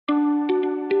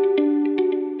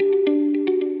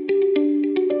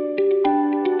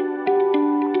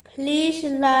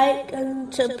like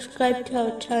and subscribe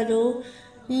to our channel.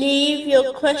 Leave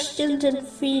your questions and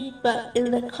feedback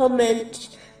in the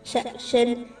comments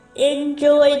section.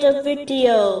 Enjoy the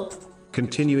video.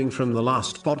 Continuing from the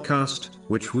last podcast,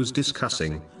 which was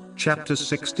discussing chapter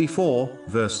 64,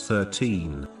 verse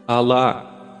 13.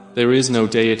 Allah, there is no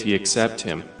deity except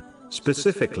Him.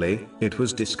 Specifically, it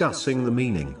was discussing the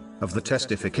meaning of the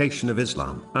testification of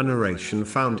Islam. A narration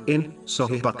found in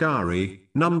Sahih Bukhari,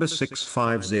 number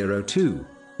 6502,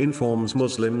 informs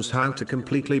Muslims how to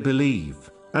completely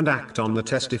believe and act on the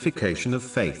testification of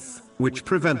faith, which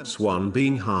prevents one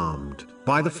being harmed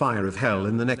by the fire of hell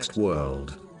in the next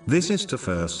world. This is to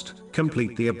first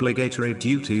complete the obligatory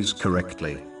duties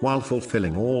correctly, while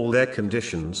fulfilling all their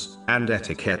conditions and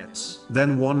etiquettes.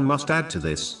 Then one must add to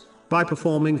this by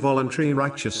performing voluntary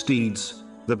righteous deeds,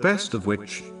 the best of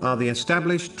which are the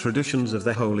established traditions of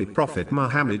the Holy Prophet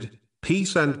Muhammad,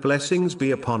 peace and blessings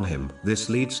be upon him. This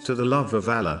leads to the love of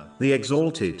Allah, the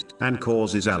Exalted, and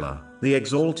causes Allah, the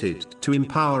Exalted, to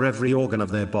empower every organ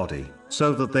of their body,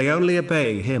 so that they only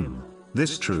obey Him.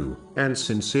 This true and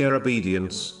sincere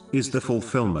obedience is the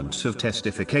fulfillment of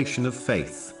testification of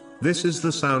faith. This is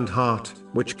the sound heart,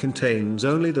 which contains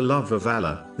only the love of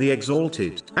Allah, the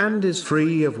Exalted, and is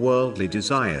free of worldly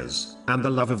desires, and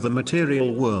the love of the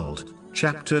material world.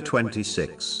 Chapter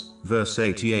 26, verse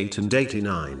 88 and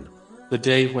 89. The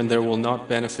day when there will not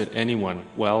benefit anyone,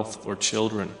 wealth or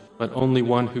children, but only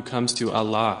one who comes to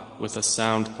Allah with a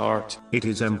sound heart. It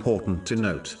is important to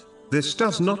note, this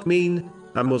does not mean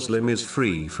a Muslim is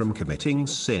free from committing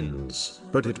sins,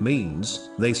 but it means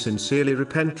they sincerely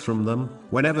repent from them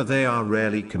whenever they are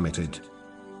rarely committed.